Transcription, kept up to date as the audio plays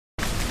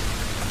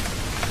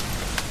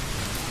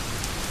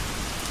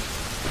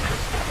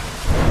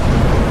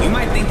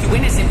you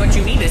innocent, but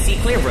you need to see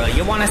clearer.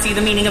 You wanna see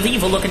the meaning of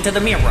evil, look into the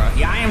mirror.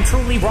 Yeah, I am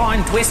truly raw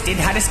and twisted.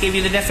 I just gave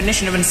you the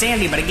definition of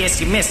insanity, but I guess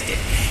you missed it.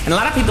 And a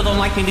lot of people don't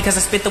like me because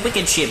I spit the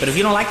wicked shit. But if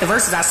you don't like the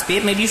verses I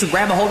spit, maybe you should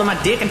grab a hold of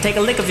my dick and take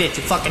a lick of it.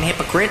 You fucking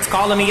hypocrites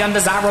calling me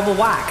undesirable.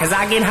 Why? Cause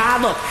I get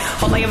high, look.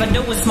 All I ever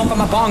do is smoke on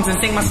my bongs and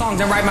sing my songs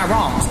and right my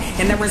wrongs.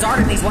 And the result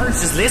of these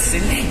words, just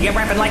listen. Yeah,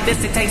 rapping like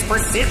this, it takes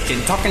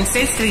precision. Talking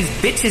sense to these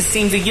bitches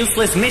seems a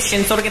useless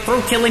mission. So to get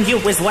through killing you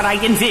is what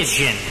I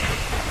envision.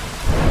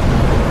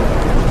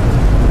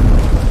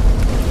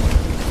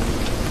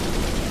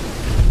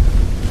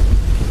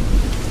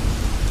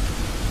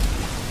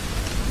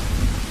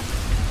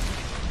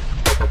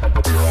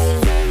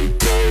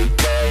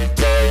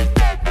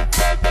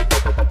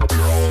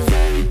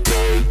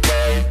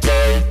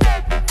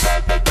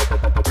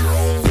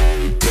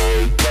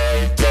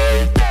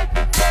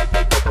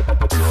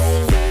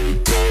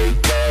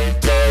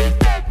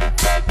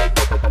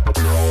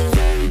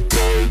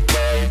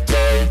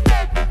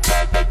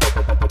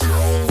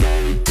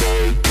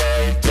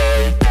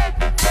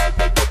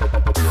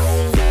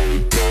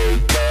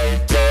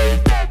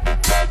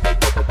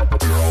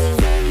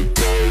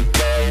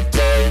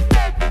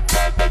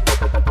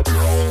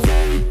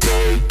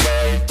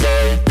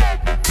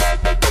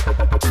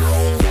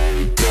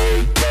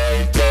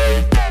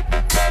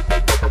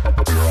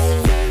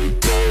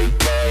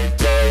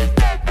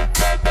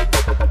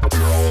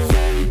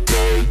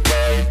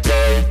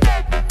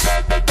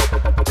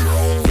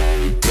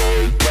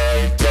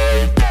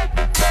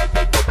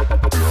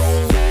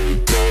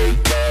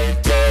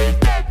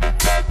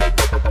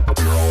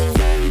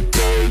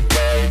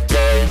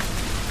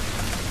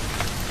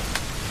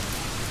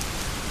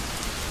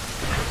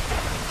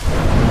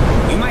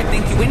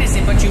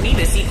 Innocent, but you need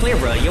to see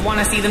clearer. You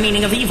wanna see the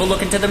meaning of evil,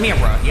 look into the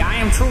mirror. Yeah, I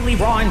am truly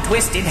raw and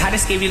twisted. I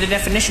just gave you the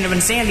definition of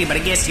insanity, but I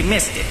guess you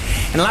missed it.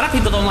 And a lot of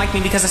people don't like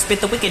me because I spit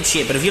the wicked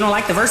shit. But if you don't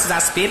like the verses I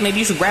spit, maybe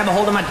you should grab a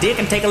hold of my dick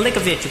and take a lick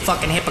of it. You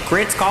fucking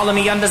hypocrites calling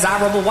me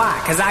undesirable.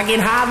 Why? Cause I get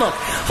high, look.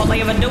 All I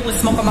ever do is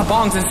smoke on my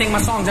bongs and sing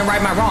my songs and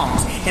right my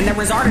wrongs. And the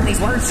result of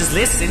these words, just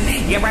listen.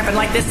 Yeah, rapping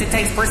like this, it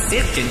takes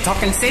precision.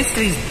 Talking sense to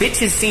these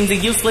bitches seems a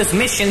useless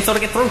mission. So to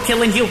get through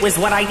killing you is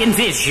what I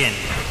envision.